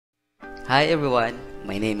Hi everyone,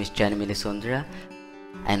 my name is jmlisondra,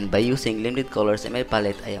 and by using limited colors in my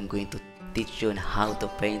palette, I am going to teach you on how to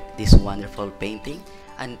paint this wonderful painting.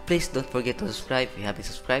 And please don't forget to subscribe if you haven't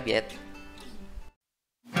subscribed yet.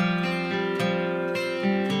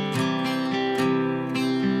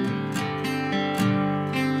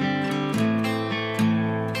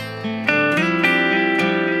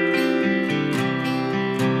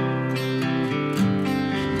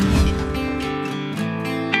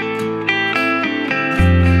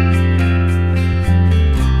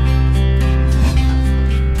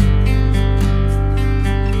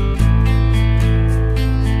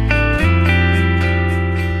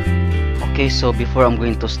 Okay, so before I'm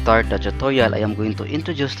going to start the tutorial, I am going to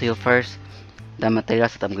introduce to you first the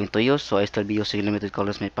materials that I'm going to use. So I still be using limited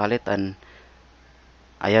colors my palette, and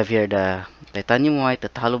I have here the titanium white, the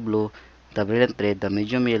phthalo blue, the brilliant red, the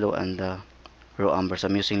medium yellow, and the raw umber. So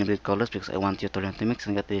I'm using limited colors because I want you to learn to mix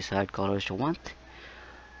and get the desired colors you want.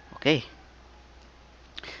 Okay,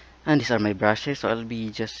 and these are my brushes. So I'll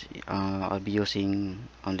be using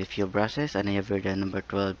only few brushes, and I have here the number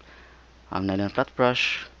 12 nylon flat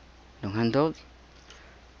brush, long handle.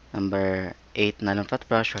 Number 8 nylon flat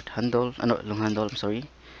brush, short handle, no, long handle, I'm sorry.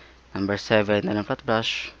 Number 7 nylon flat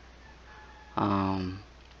brush, um,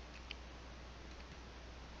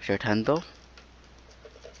 short handle.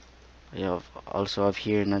 Also have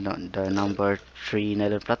here the number 3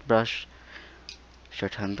 nylon flat brush,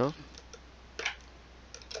 short handle.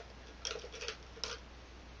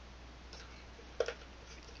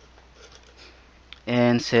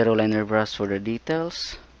 And zero liner brush for the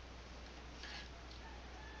details.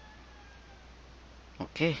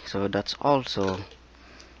 Okay, so that's all. So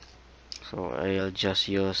I'll just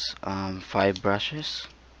use 5 brushes.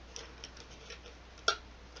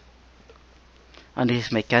 And this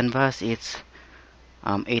is my canvas. It's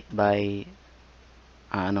 8 by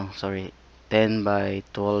no, sorry, 10 by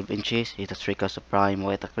 12 inches. It's a 3 coats of prime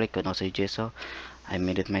white acrylic and also gesso. I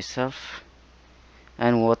made it myself.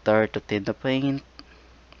 And water to tint the paint.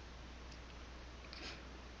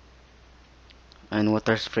 And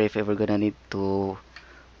water spray if we're gonna need to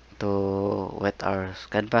wet our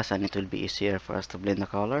canvas, and it will be easier for us to blend the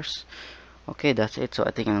colors. Okay, that's it. So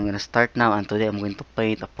I think I'm gonna start now, and today I'm going to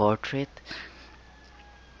paint a portrait.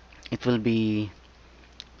 It will be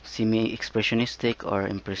semi-expressionistic or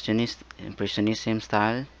impressionism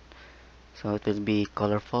style. So it will be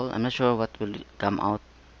colorful. I'm not sure what will come out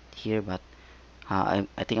here, but I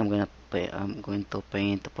think I'm going to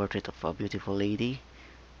paint a portrait of a beautiful lady.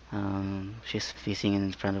 She's facing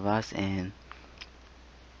in front of us, and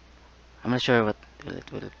I'm not sure what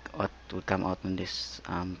will come out in this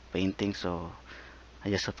painting. So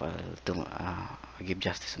I just hope I'll give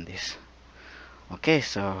justice on this. Okay,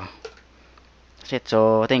 so that's it.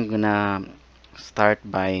 So I think I'm gonna start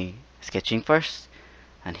by sketching first,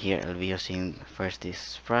 and here I'll be using first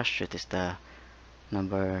this brush. It is the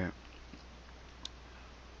number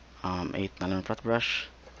 8 nylon flat brush,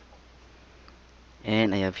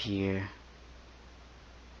 and I have here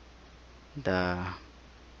the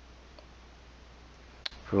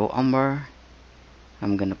raw umber.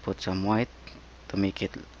 I'm gonna put some white to make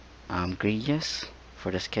it grayish for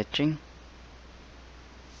the sketching.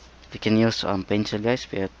 You can use pencil, guys,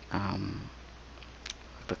 but I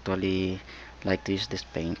actually like to use this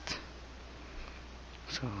paint.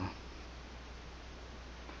 So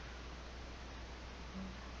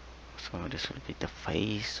this will be the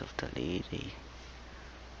face of the lady.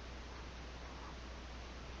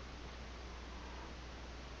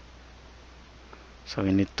 So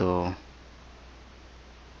we need to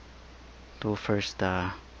do first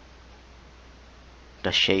the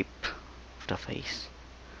shape of the face.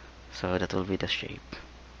 So that will be the shape.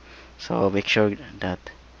 So make sure that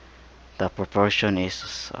the proportion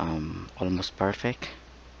is almost perfect.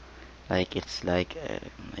 Like it's like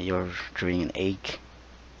you're drawing an egg.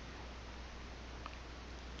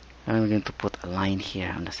 And I'm going to put a line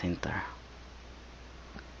here on the center.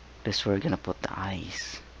 This we're gonna put the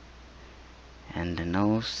eyes and the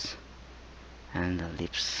nose and the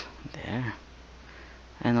lips there,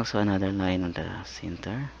 and also another line on the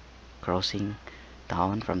center crossing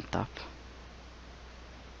down from top.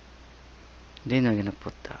 Then we're gonna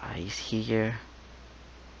put the eyes here.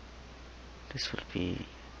 This will be,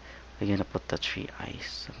 we're gonna put the 3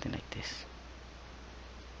 eyes, something like this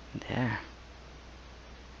there,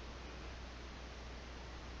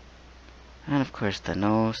 and of course the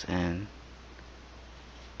nose and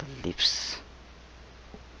the lips.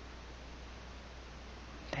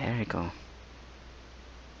 There we go.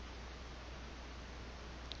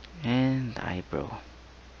 And the eyebrow.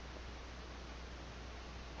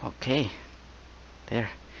 Okay, there.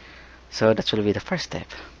 So that will be the first step.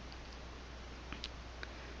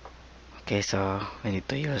 Okay, so we need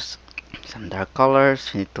to use some dark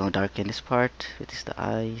colors. We need to darken this part, which is the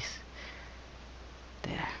eyes.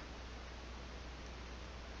 There.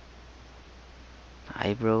 The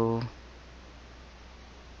eyebrow.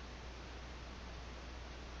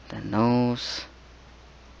 The nose.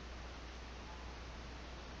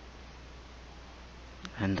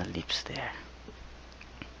 And the lips there.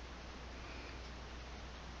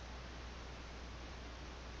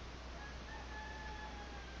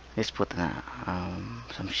 Let's put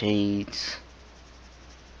some shades.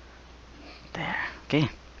 There. Okay.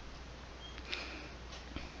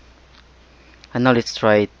 And now let's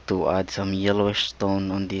try to add some yellowish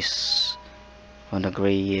tone on this, on the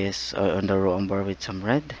grayish, on the raw umber with some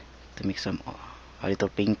red to make some a little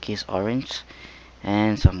pinkish orange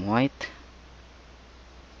and some white.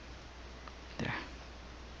 There.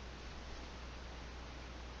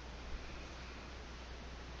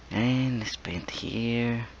 And let's paint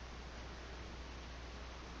here.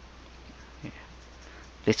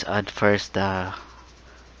 Let's add first the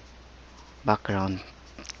background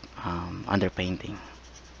underpainting.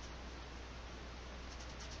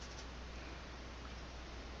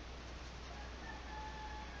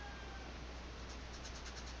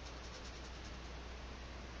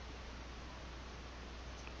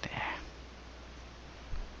 There.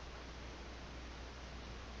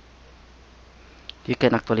 You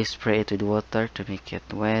can actually spray it with water to make it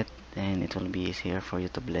wet, and it will be easier for you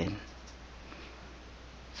to blend.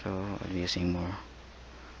 So I'm using more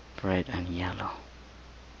red and yellow.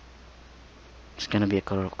 It's gonna be a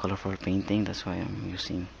colorful painting, that's why I'm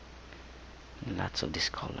using lots of these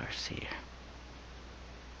colors here.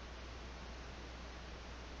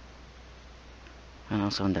 And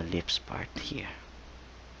also on the lips part here.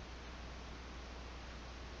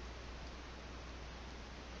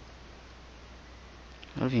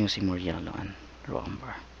 I'll be using more yellow and raw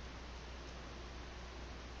umber.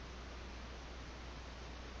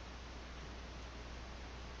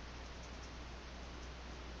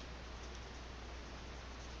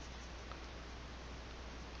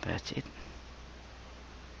 That's it.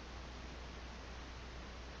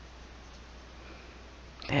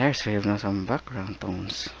 There's we have now some background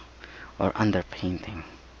tones or underpainting.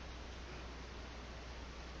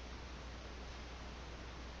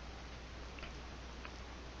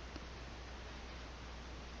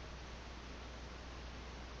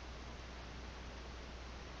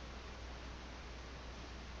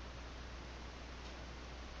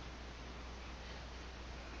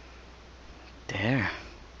 There.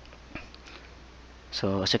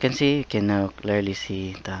 So as you can see, you can now clearly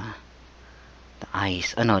see the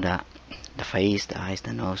eyes. No, the face, the eyes,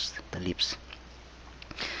 the nose, the lips.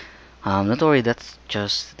 Don't worry, that's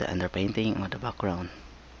just the underpainting or the background.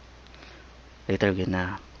 Later we're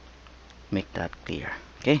gonna make that clear.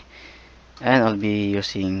 Okay, and I'll be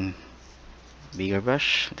using bigger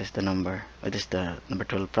brush. This is the number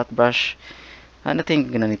 12 flat brush, and I think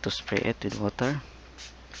I'm gonna need to spray it with water.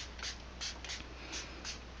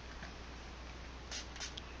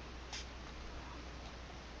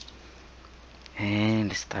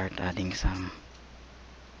 And start adding some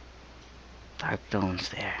dark tones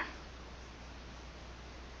there.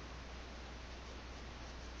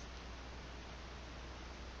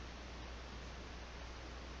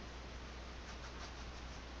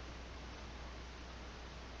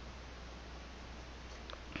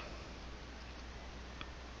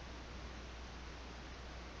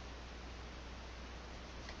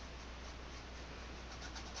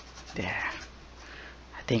 There.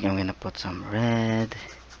 I think I'm gonna put some red.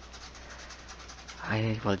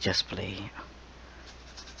 I will just play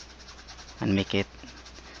and make it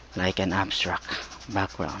like an abstract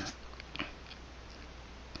background.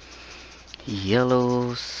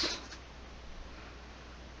 Yellows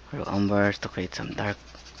or umbers to create some dark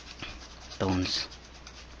tones.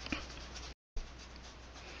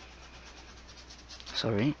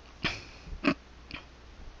 Sorry.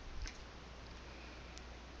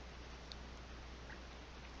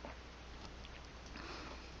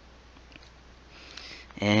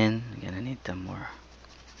 And we're gonna need some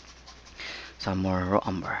more raw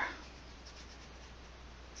umber.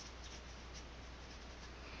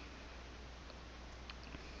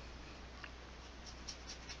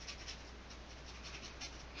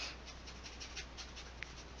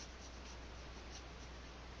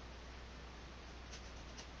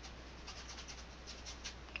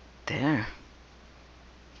 There.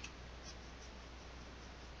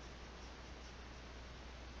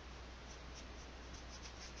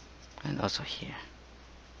 And also here.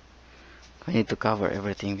 I need to cover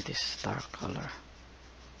everything with this dark color.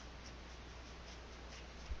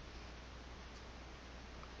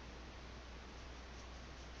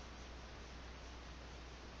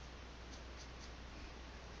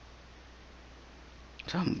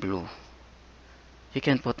 some blue. You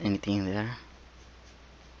can put anything there,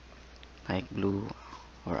 like blue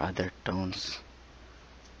or other tones.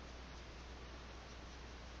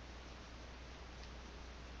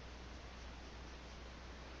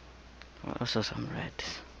 Also some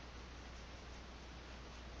reds.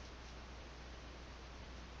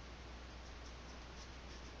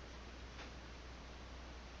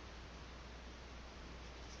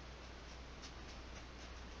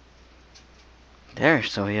 There,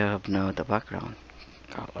 so we have now the background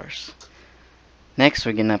colors. Next,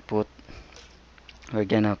 we're gonna put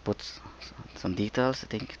some details. I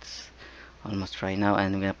think it's almost dry now,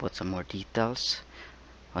 and we're gonna put some more details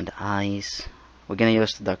on the eyes. We're gonna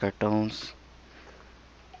use the darker tones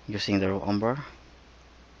using the raw umber.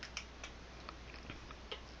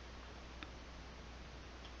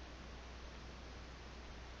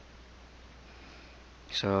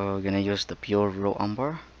 So we're gonna use the pure raw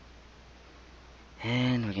umber,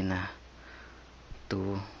 and we're gonna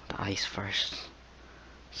do the eyes first.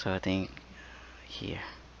 So I think here.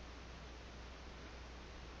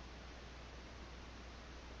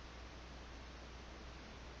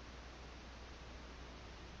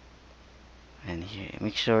 And here,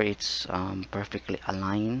 make sure it's perfectly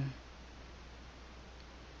aligned.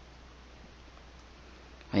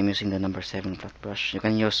 I'm using the number 7 flat brush. You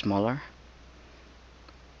can use smaller.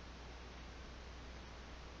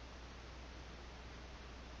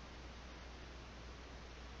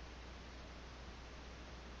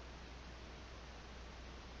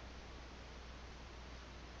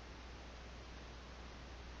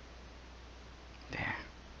 There.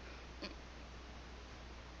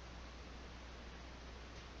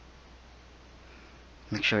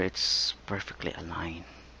 Make sure it's perfectly aligned.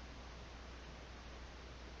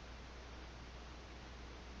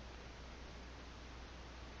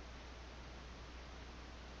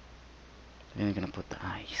 Then we're gonna put the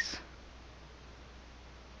eyes.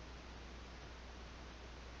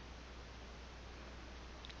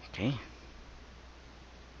 Okay.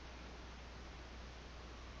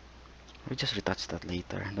 We'll just retouch that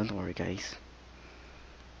later. Don't worry, guys.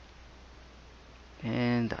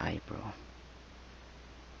 And the eyebrow.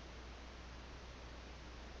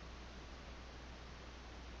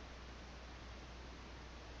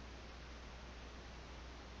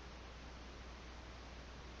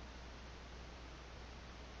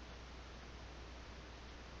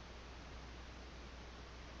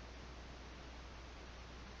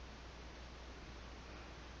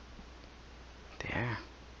 There.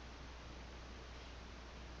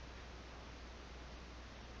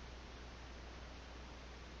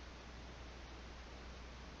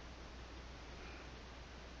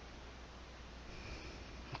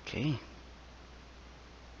 Okay.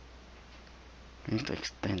 I need to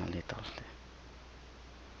extend a little.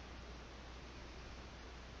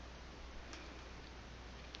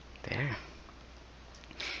 There.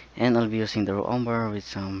 And I'll be using the raw umber with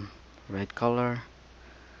some red color,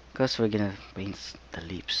 because we're gonna paint the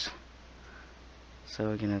lips. So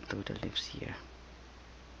we're gonna do the lips here.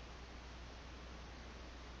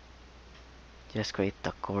 Just create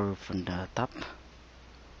the curve from the top.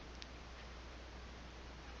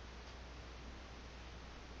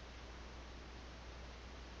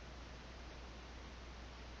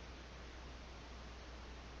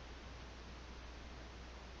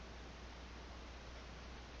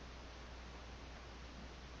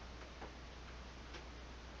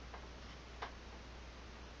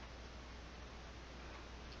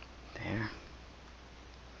 There.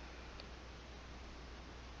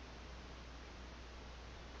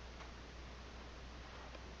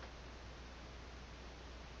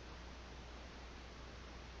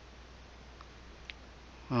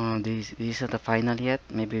 These are the final yet.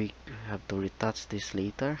 Maybe we have to retouch this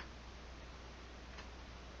later.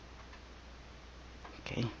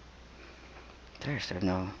 Okay. There's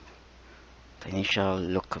now the initial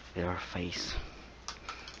look of your face.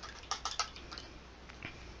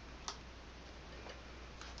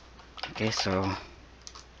 Okay, so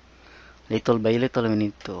little by little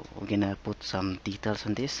we're gonna put some details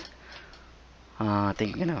on this. I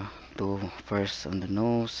think we're gonna do first on the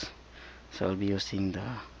nose. So I'll be using the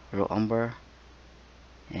raw umber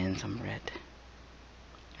and some red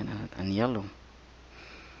and yellow.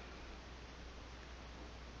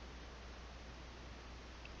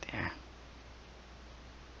 There.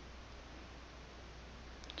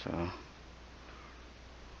 So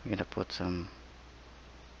we're gonna put some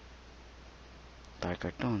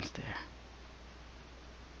darker tones there.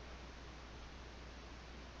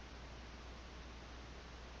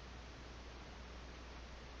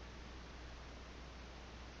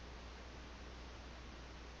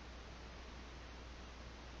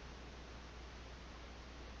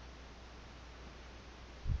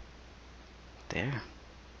 There.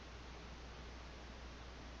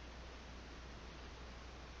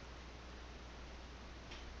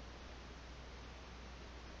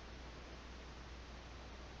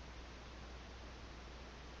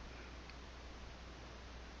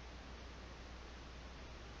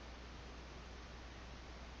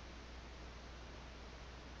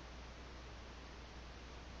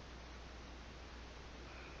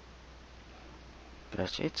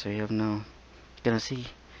 That's it. So you have now gonna see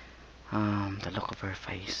the look of her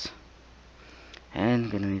face,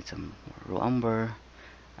 and gonna need some raw umber,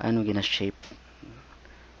 and we're gonna shape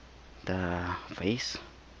the face,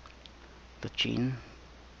 the chin.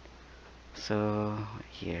 So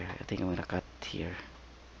here, I think I'm gonna cut here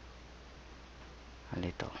a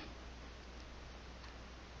little.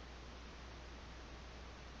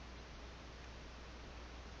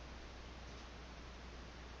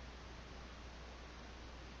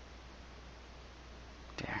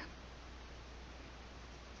 There.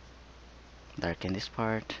 Darken this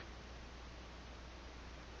part.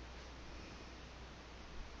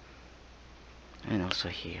 And also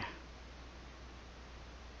here.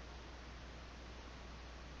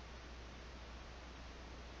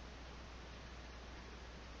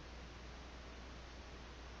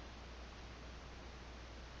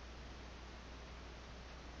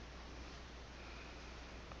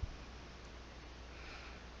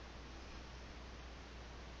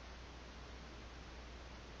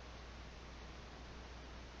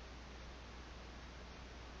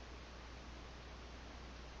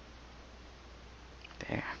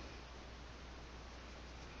 There.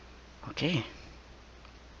 Okay.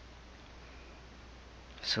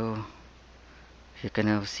 So you can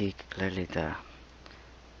now see clearly the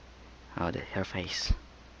her face.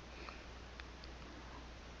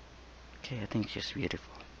 Okay, I think she's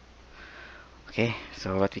beautiful. Okay,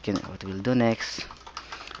 so what we'll do next,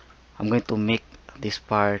 I'm going to make this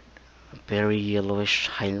part very yellowish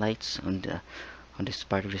highlights on this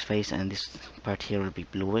part of his face, and this part here will be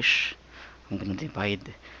bluish. I'm going to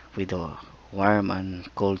divide with a warm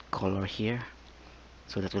and cold color here,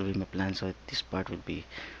 so that will be my plan. So this part will be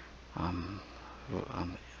um,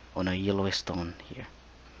 on a yellowish tone here.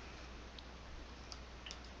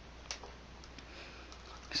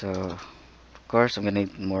 So of course I'm gonna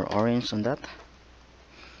need more orange on that.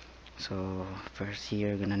 So first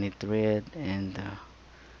here gonna need red and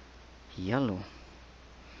yellow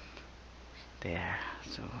there.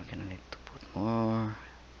 So I'm gonna need to put more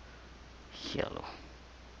yellow.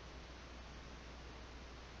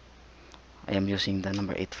 I am using the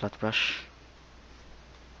number 8 flat brush.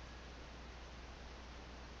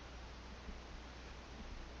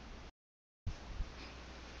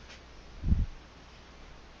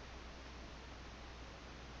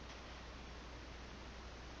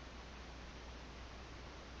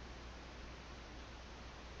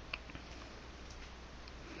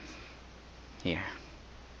 Here.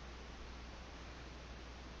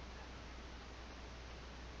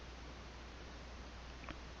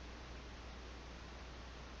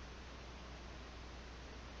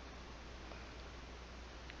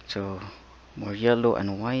 So more yellow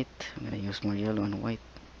and white. I'm gonna use more yellow and white.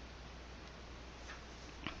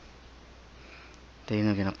 Then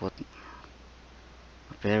I'm gonna put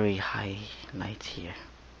a very high light here,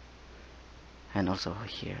 and also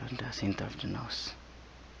here on the center of the nose,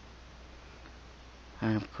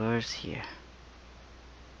 and of course here.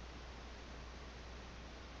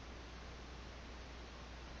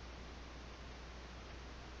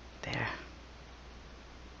 There.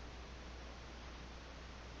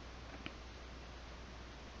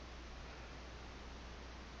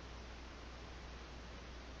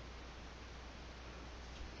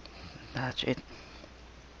 That's it.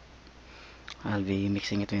 I'll be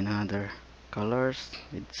mixing it with other colors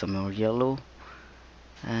with some more yellow,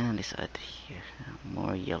 and let's add here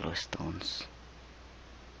more yellow stones.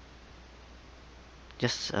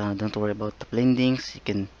 Just don't worry about the blendings. You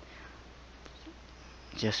can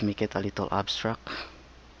just make it a little abstract.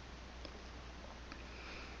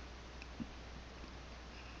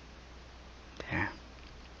 There.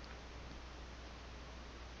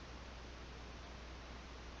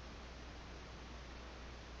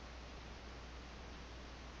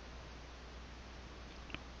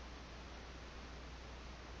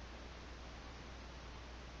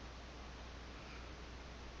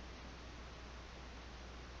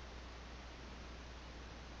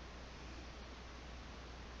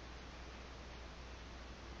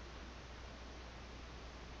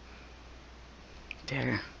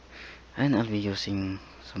 There. And I'll be using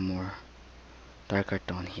some more darker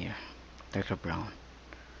tone here, darker brown,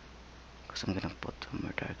 because I'm gonna put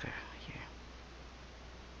more darker here.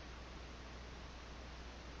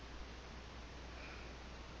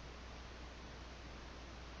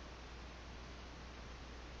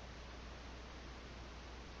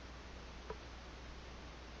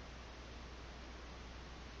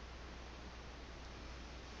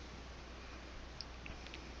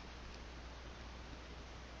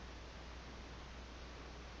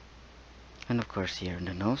 And of course here in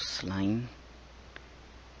the nose line,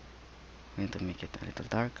 I'm going to make it a little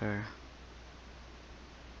darker.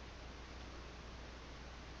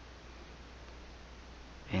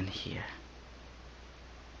 And here.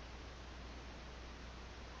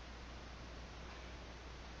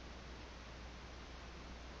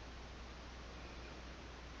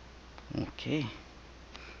 Okay,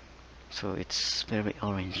 so it's very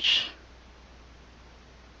orange.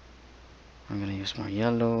 I'm gonna use more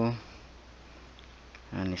yellow,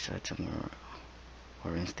 and let's add some more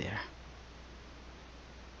orange there.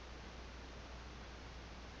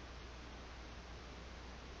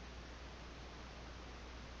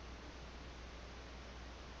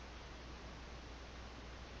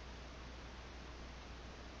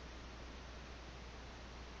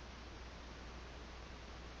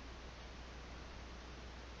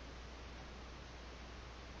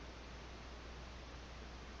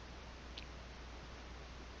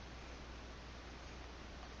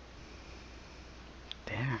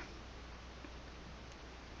 There.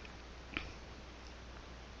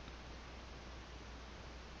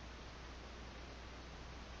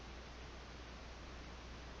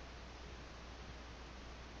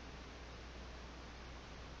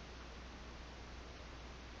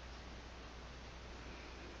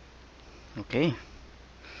 Okay,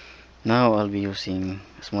 now I'll be using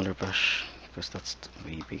a smaller brush because that's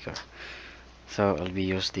way bigger. So I'll be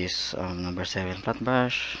use this number 7 flat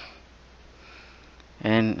brush,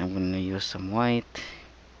 and I'm gonna use some white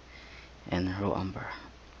and raw umber.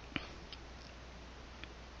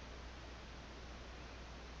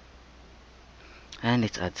 And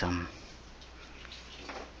let's add some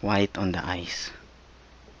white on the eyes.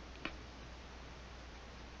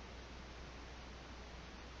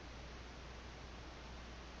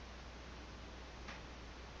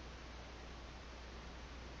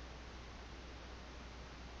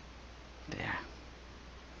 There.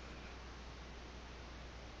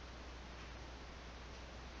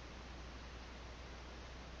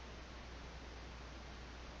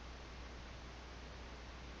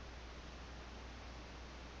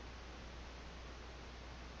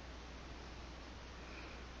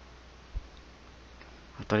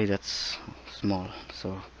 Actually that's small,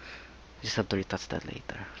 so you just have to retouch that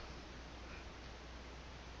later.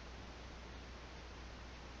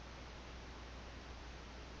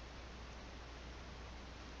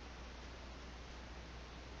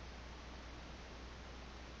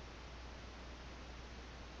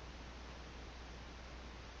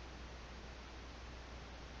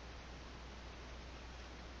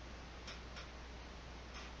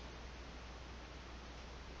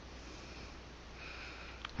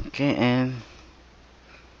 Okay, and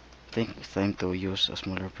I think it's time to use a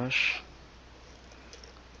smaller brush.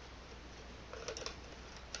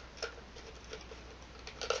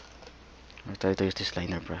 I'll try to use this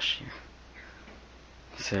liner brush here.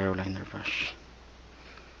 Zero liner brush.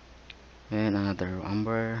 And another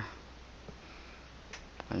umber.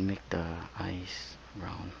 I'll make the eyes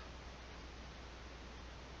brown.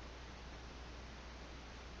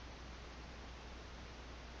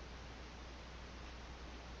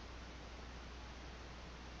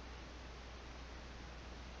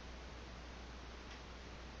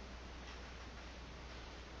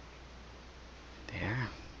 There.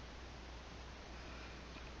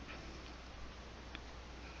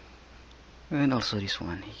 And also this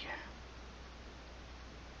one here.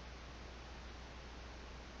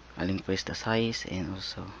 I'll increase the size and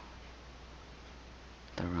also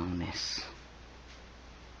the roundness.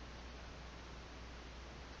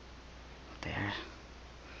 There.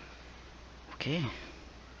 Okay.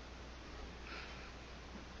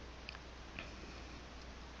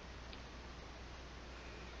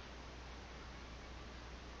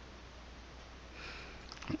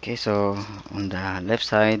 Okay, so on the left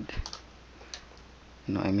side,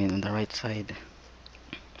 no, I mean on the right side,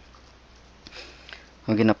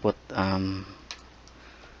 I'm gonna put some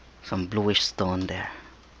bluish stone there.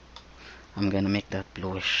 I'm gonna make that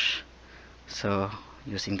bluish. So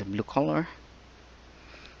using the blue color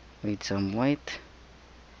with some white,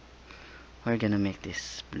 we're gonna make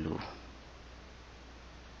this blue.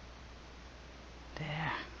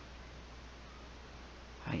 There.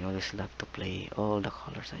 I always love to play all the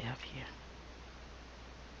colors I have here.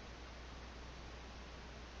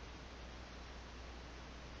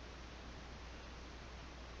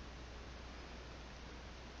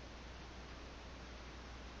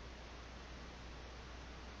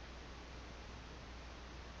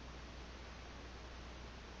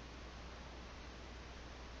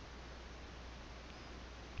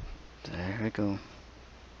 There we go.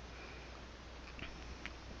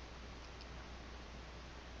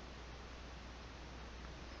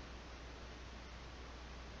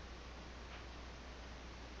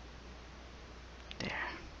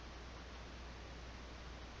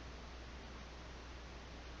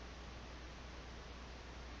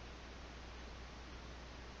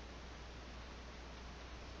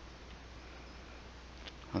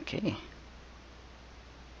 Okay.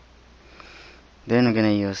 Then we're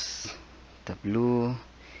gonna use the blue,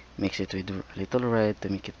 mix it with a little red to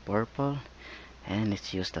make it purple. And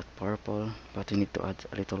let's use that purple, but we need to add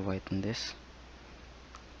a little white in this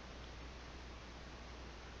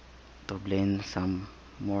to blend some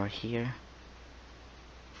more here.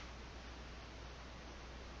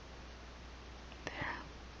 There.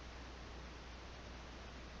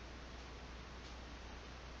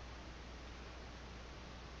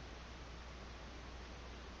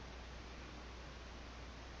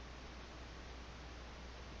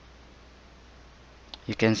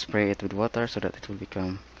 You can spray it with water so that it will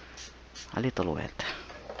become a little wet.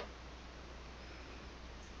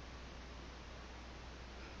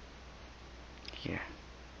 Here.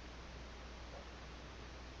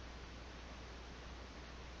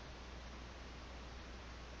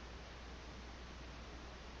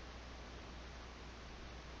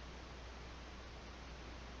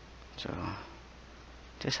 So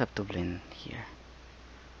just have to blend here.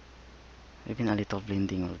 Even a little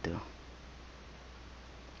blending will do.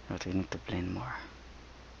 But we need to blend more.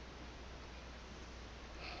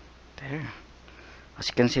 There. As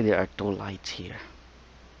you can see, there are two lights here.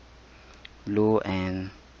 Blue and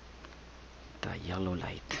the yellow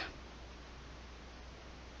light.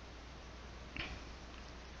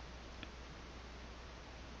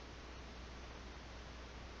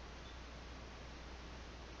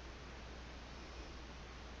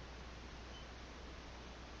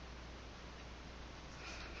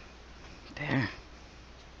 There.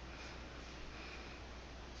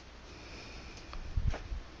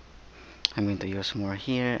 I'm going to use more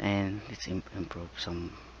here, and let's improve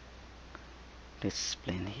some. Let's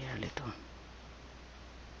blend here a little.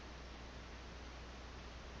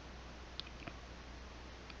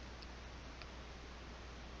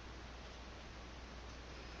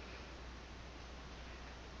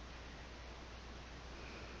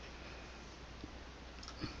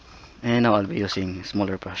 And now I'll be using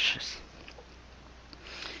smaller brushes.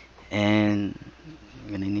 And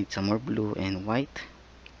I'm gonna need some more blue and white.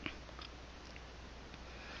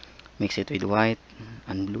 Mix it with white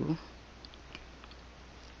and blue.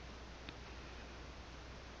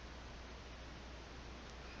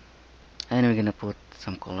 And we're gonna put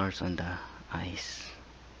some colors on the eyes.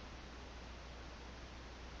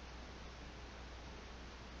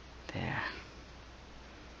 There.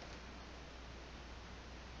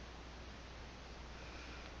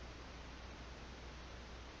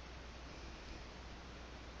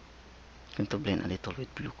 Going to blend a little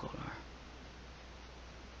with blue color.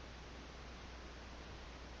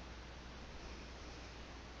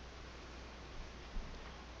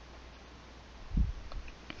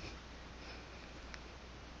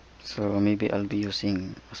 So maybe I'll be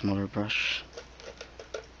using a smaller brush,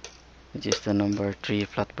 which is the number 3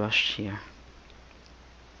 flat brush here.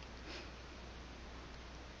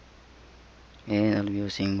 And I'll be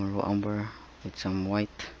using more umber with some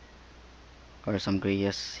white or some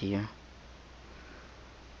grayish here.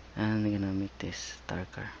 And I'm gonna make this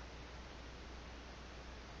darker.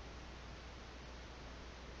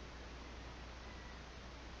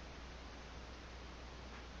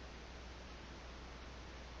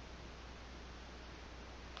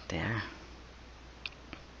 There.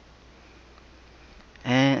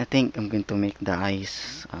 And I think I'm going to make the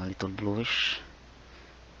eyes a little bluish.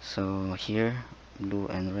 So here, blue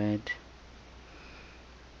and red.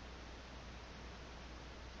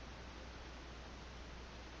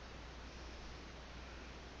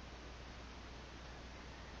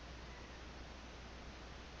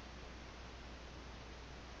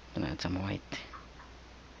 Gonna add some white.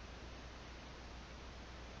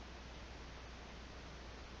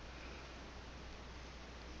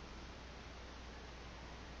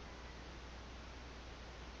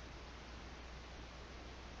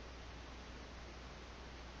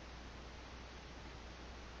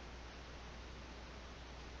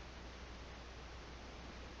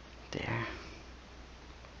 There.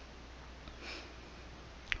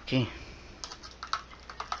 Okay.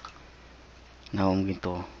 Now I'm going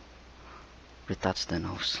to retouch the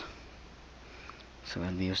nose. So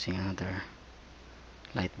I'll be using another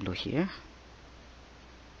light blue here.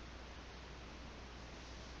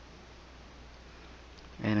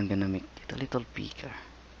 And I'm gonna make it a little bigger.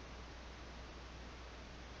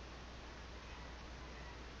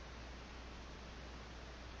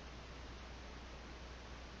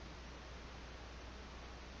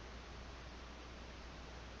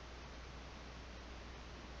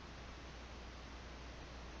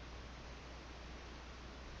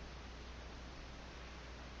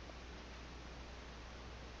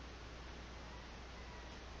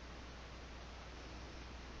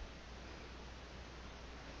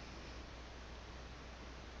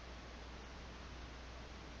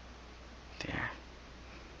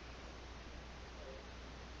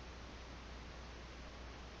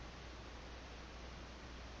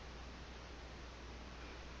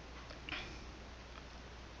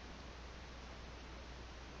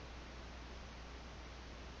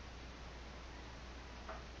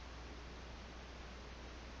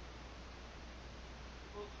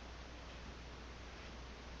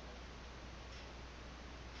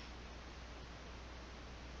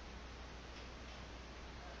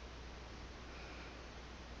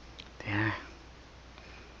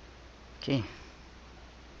 Okay,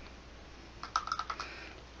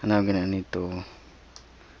 and now I'm gonna need to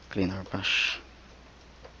clean our brush.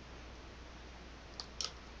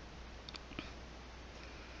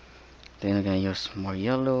 Then I'm gonna use more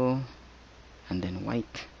yellow and then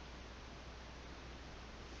white.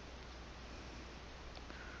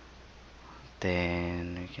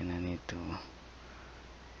 Then we're gonna need to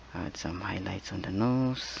add some highlights on the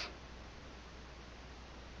nose.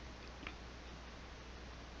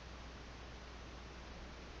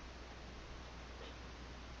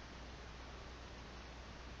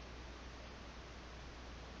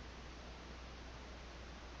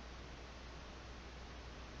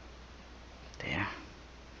 There.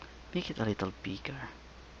 Make it a little bigger.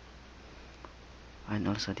 And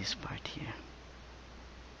also this part here.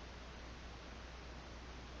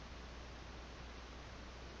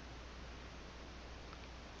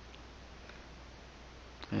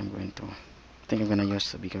 I think I'm gonna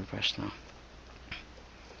use a bigger brush now.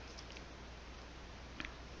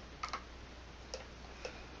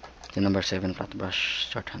 The number 7 flat brush,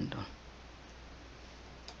 short handle.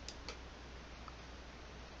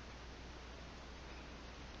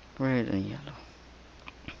 Red and yellow.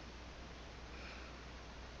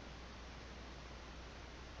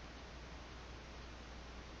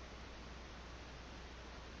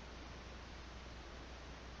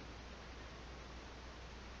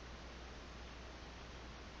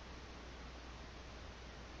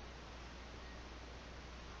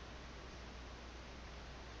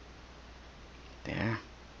 There.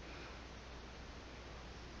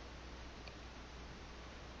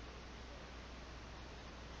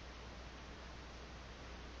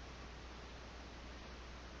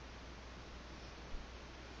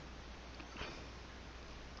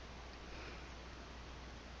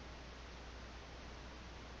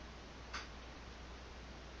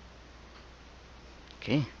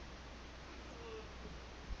 Okay.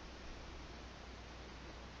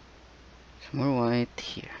 Some more white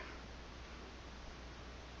here.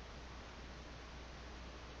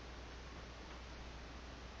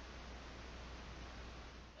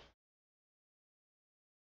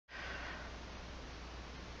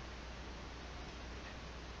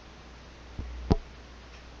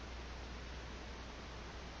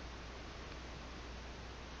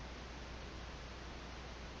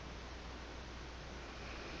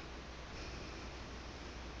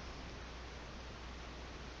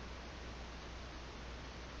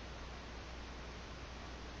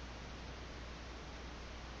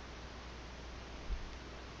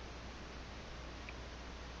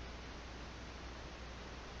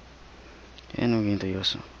 And we're going to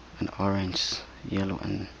use an orange, yellow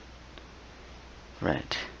and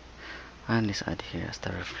red. And let's add here as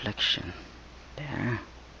the reflection. There.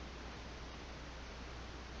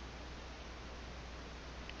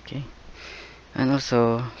 Okay. And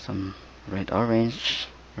also some red orange,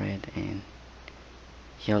 red and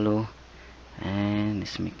yellow. And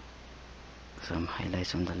let's make some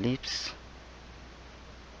highlights on the lips.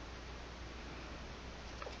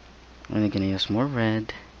 And we're gonna use more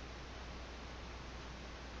red.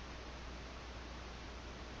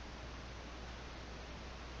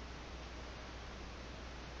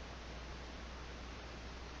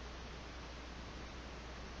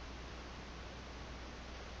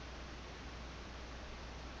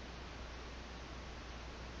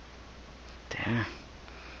 There.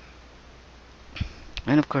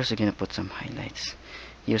 And of course we're gonna put some highlights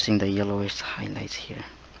using the yellowish highlights here.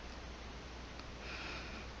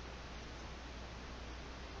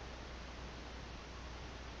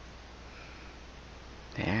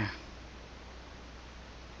 There.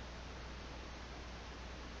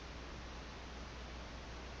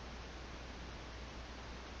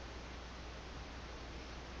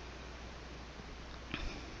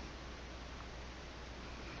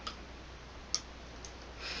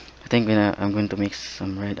 I think I'm going to mix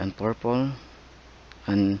some red and purple,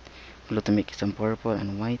 and glue to make some purple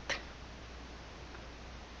and white.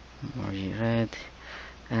 More red,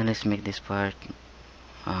 and let's make this part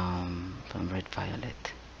some red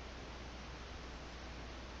violet.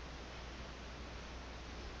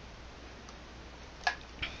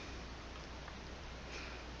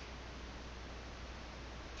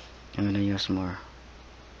 I'm gonna use more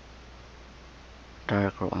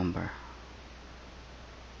darker umber.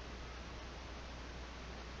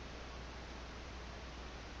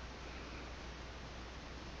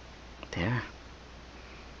 There.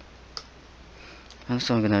 And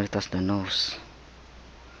so I'm gonna retouch the nose.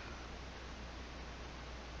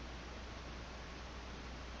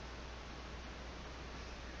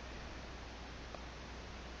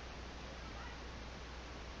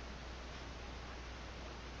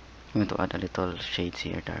 I'm going to add a little shades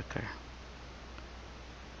here,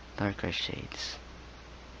 darker shades.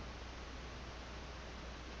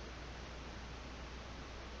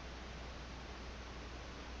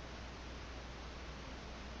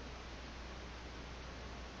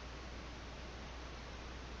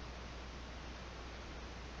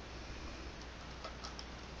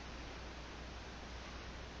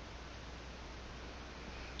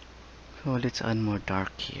 So let's add more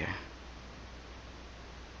dark here.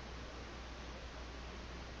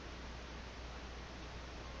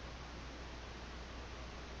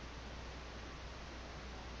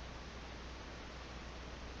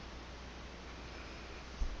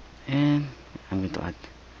 And I'm going to add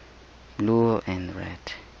blue and red.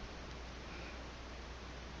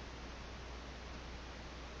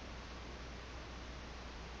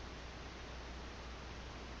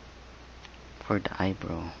 For the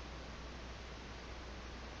eyebrow.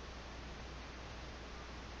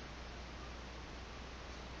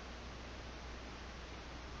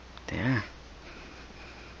 There.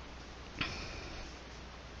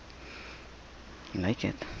 You like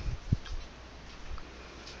it?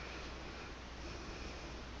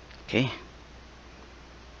 Okay.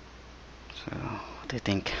 So, what do you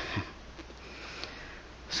think?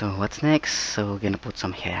 So, what's next? So, we're gonna put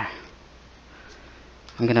some hair.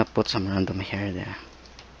 I'm gonna put some random hair there.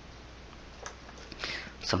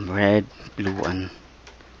 Some red, blue, and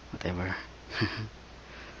whatever.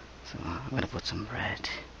 So, I'm gonna put some red.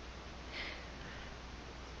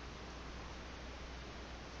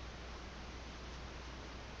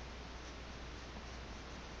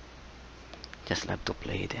 Just love to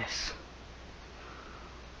play this.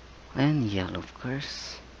 And yellow, of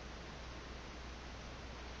course.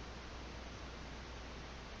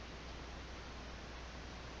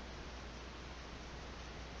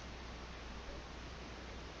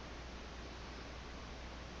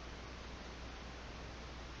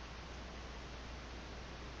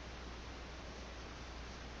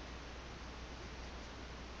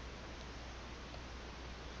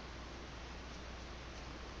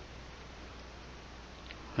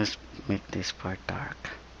 Let's make this part dark.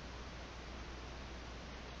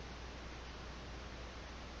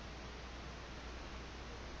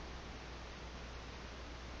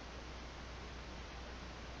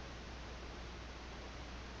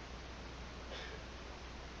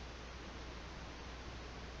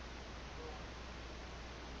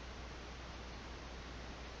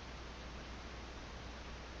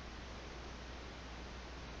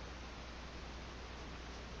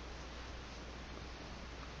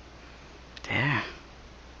 There.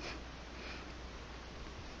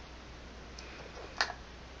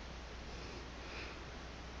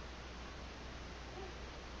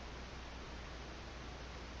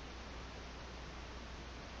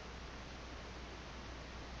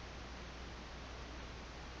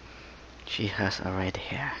 She has a red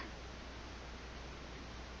hair.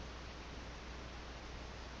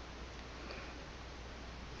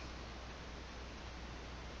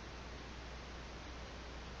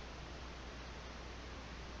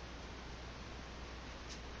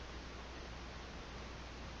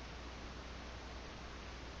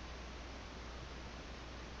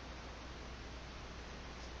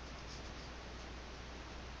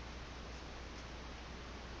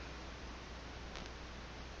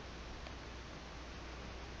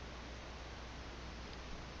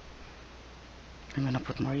 I'm gonna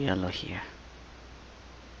put more yellow here.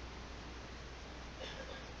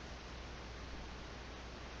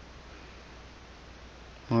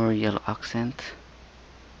 More yellow accent.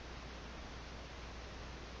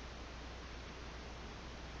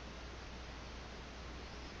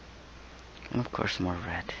 And of course more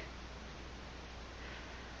red.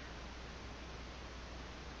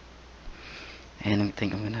 And I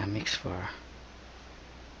think I'm gonna mix for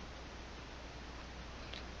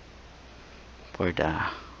the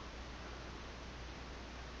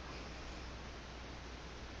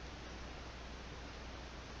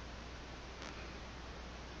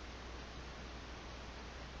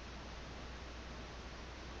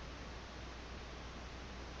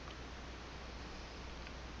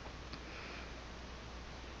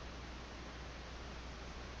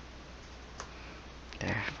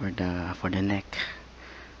there for the neck.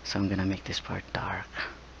 So I'm gonna make this part dark.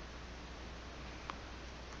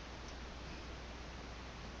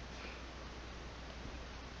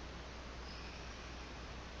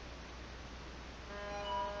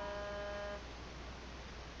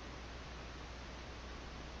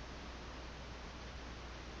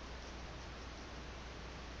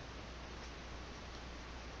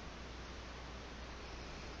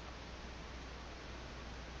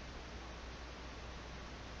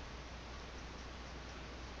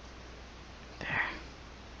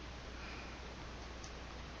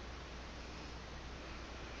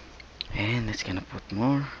 And it's gonna put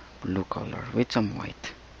more blue color with some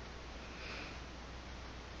white.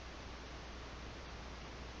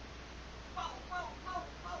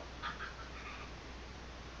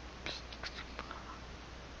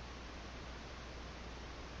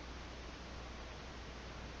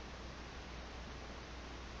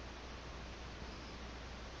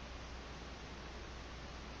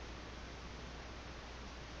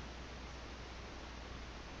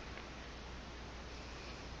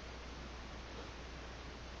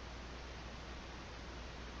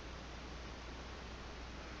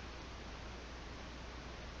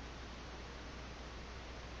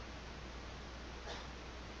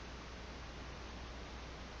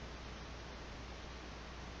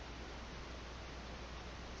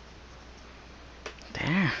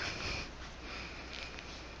 There.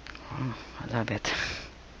 Oh, I love it.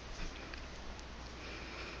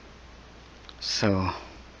 So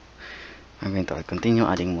I'm going to continue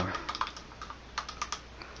adding more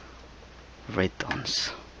red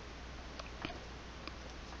tones.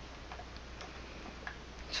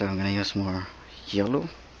 So I'm gonna use more yellow.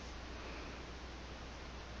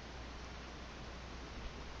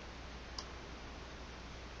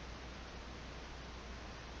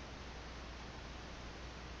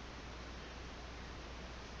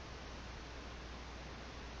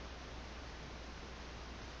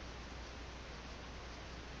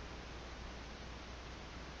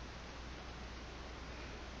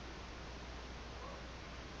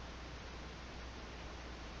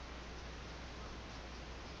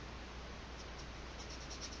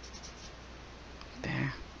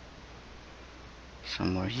 There.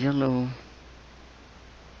 Some more yellow.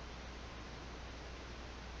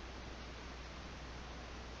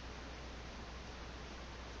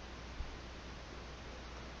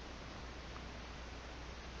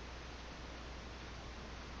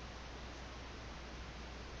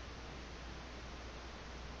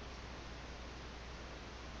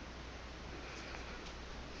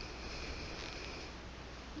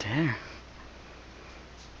 There.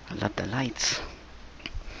 I love the lights.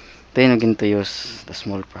 Then I'm going to use the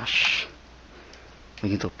small brush. We're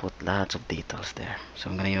going to put lots of details there. So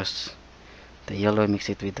I'm going to use the yellow, mix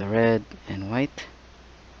it with the red and white.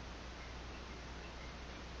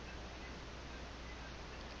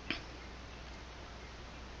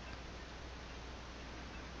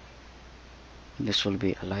 This will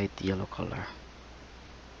be a light yellow color.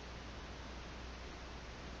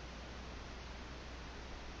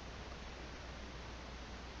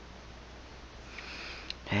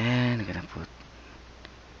 And I'm gonna put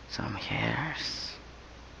some hairs.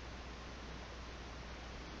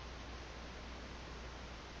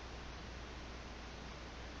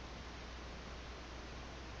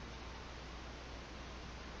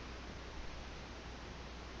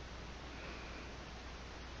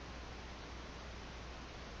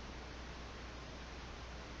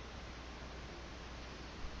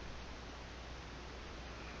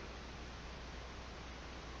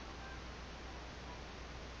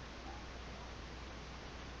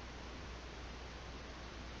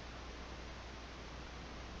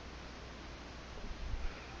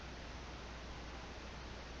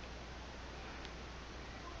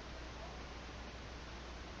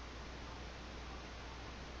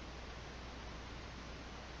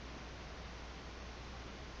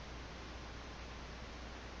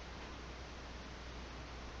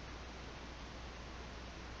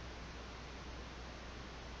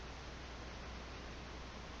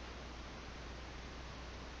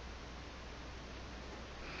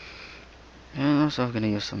 And also I'm gonna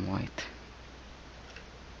use some white.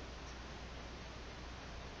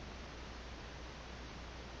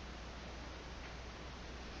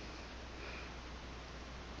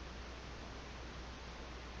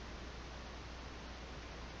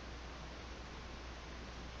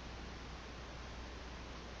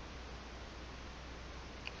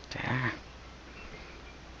 There.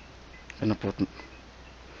 Gonna put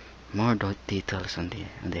more dot details on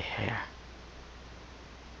the hair.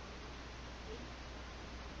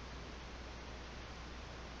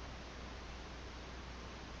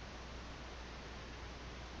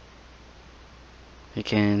 You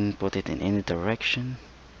can put it in any direction.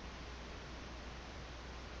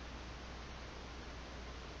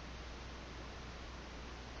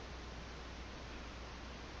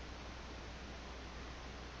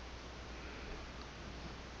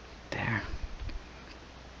 There.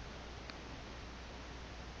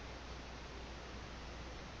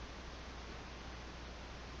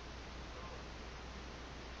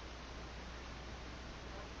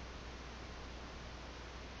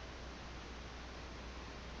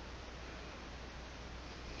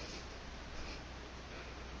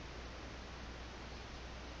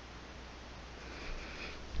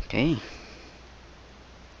 Okay.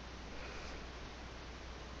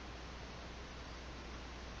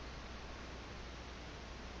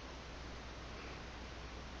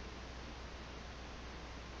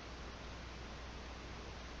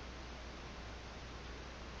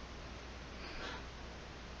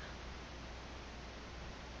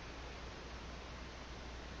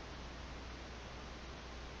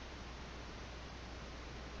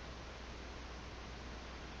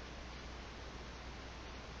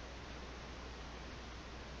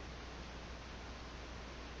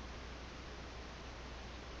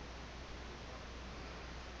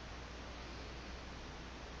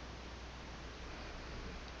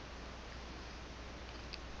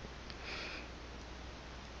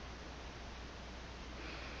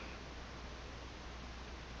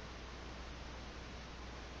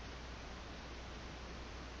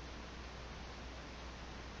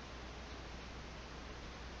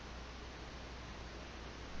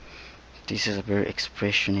 This is a very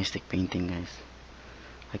expressionistic painting, guys.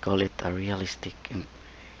 I call it a realistic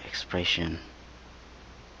expression.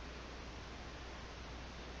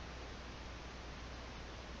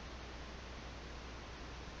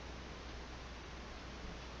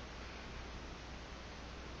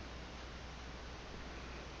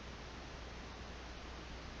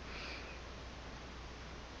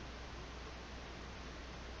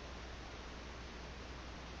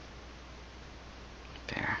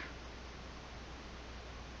 There.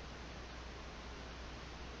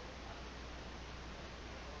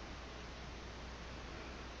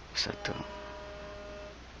 So to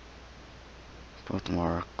put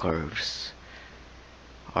more curves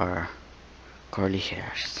or curly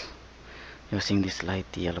hairs using this light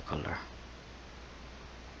yellow color.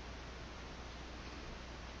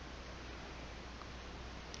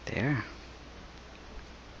 There.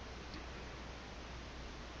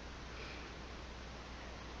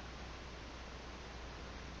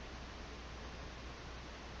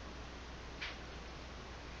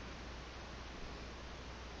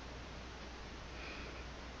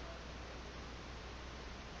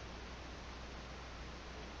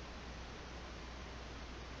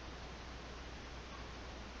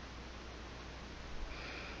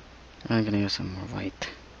 I'm gonna use some more white.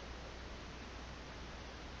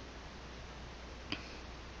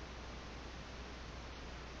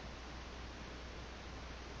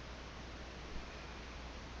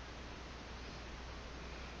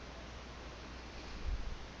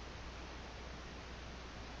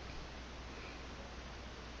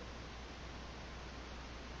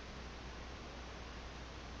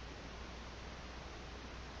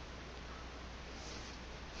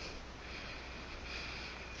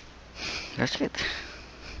 That's it.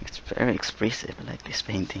 It's very expressive. I like this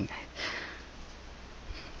painting.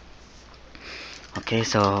 Okay,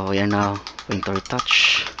 so we are now going to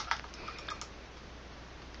retouch.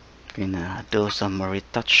 Gonna do some more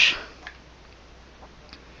retouch.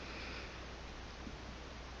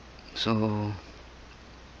 So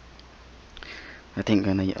I think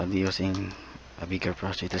I'll be using a bigger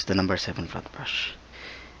brush. It is the number 7 flat brush,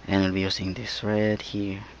 and I'll be using this red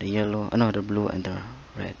here, the yellow, no, the blue and the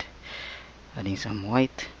red. Adding some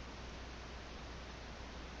white.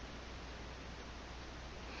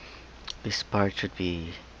 This part should be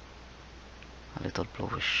a little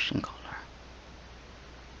bluish in color.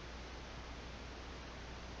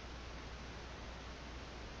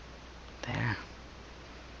 There.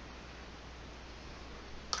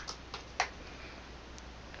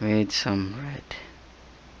 With some red.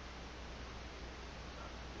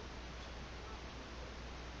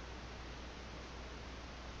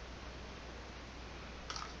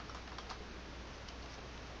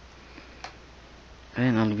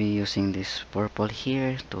 And I'll be using this purple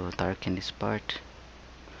here to darken this part,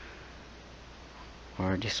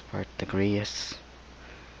 or this part, the grayish.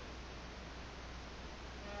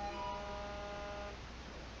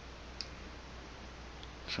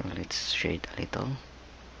 So let's shade a little.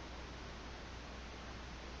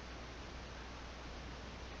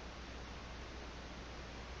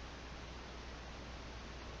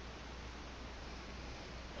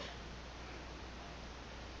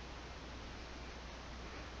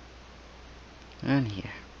 And here.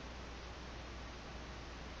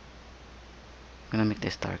 I'm gonna make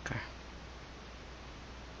this darker.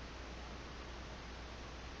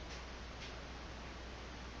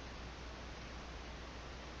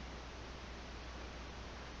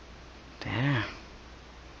 There.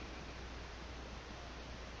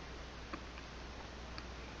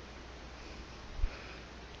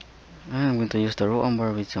 I'm going to use the raw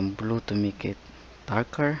umber with some blue to make it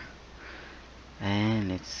darker. And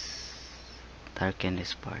let's darken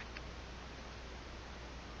this part.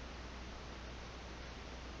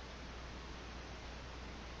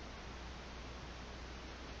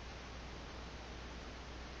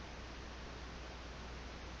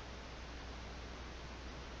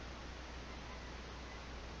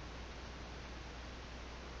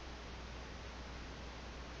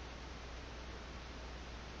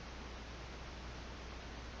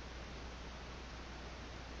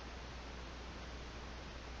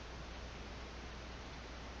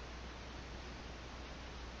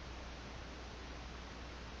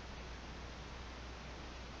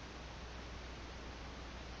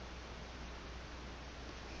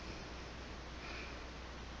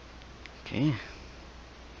 Okay.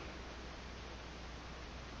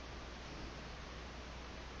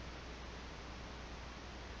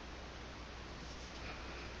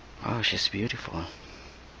 Oh, she's beautiful.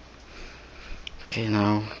 Okay,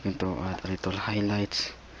 now I'm going to add a little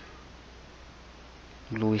highlights,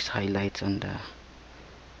 bluish highlights on the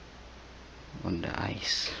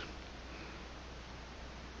eyes.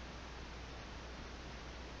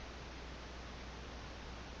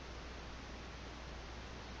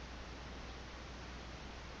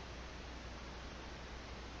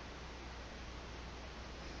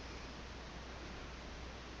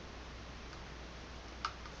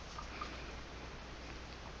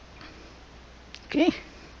 Okay.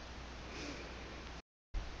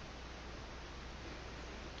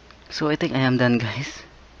 So I think I am done, guys.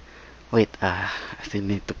 Wait, I still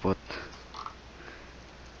need to put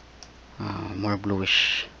more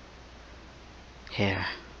bluish hair.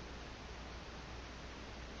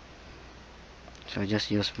 So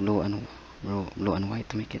just use blue and white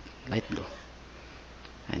to make it light blue.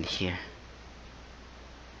 And here.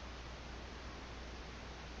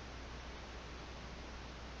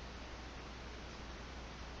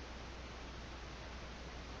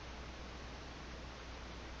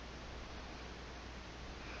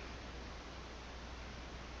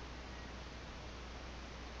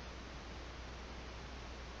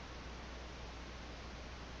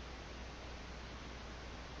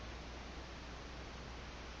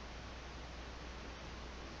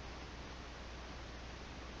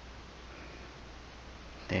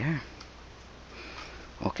 There.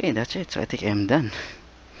 Okay, that's it. So I think I'm done.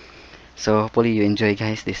 So hopefully you enjoy,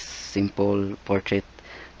 guys, this simple portrait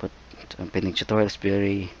but painting tutorial. It's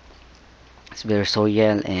very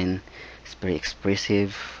soil and it's very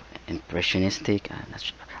expressive, impressionistic,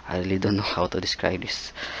 and I really don't know how to describe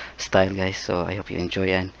this style, guys. So I hope you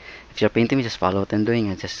enjoy, and if you're painting, just follow what I'm doing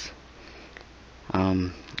and just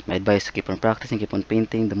my advice to keep on practicing, keep on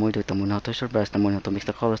painting. The more you do it, the more you know how to use your brush, the more you know how to mix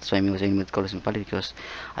the colors. That's why I'm using with colors and palette, because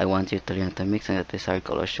I want you to learn how to mix and the desired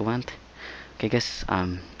colors you want. Okay, guys,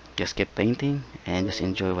 just keep painting and just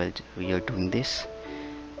enjoy while you're doing this.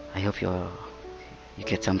 I hope you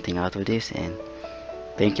get something out of this, and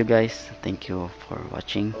thank you, guys. Thank you for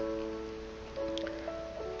watching.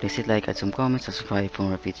 Please hit like, add some comments, subscribe for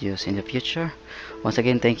more videos in the future. Once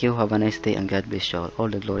again, thank you, have a nice day, and God bless you all. All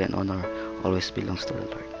the glory and honor always belongs to the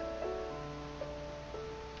Lord.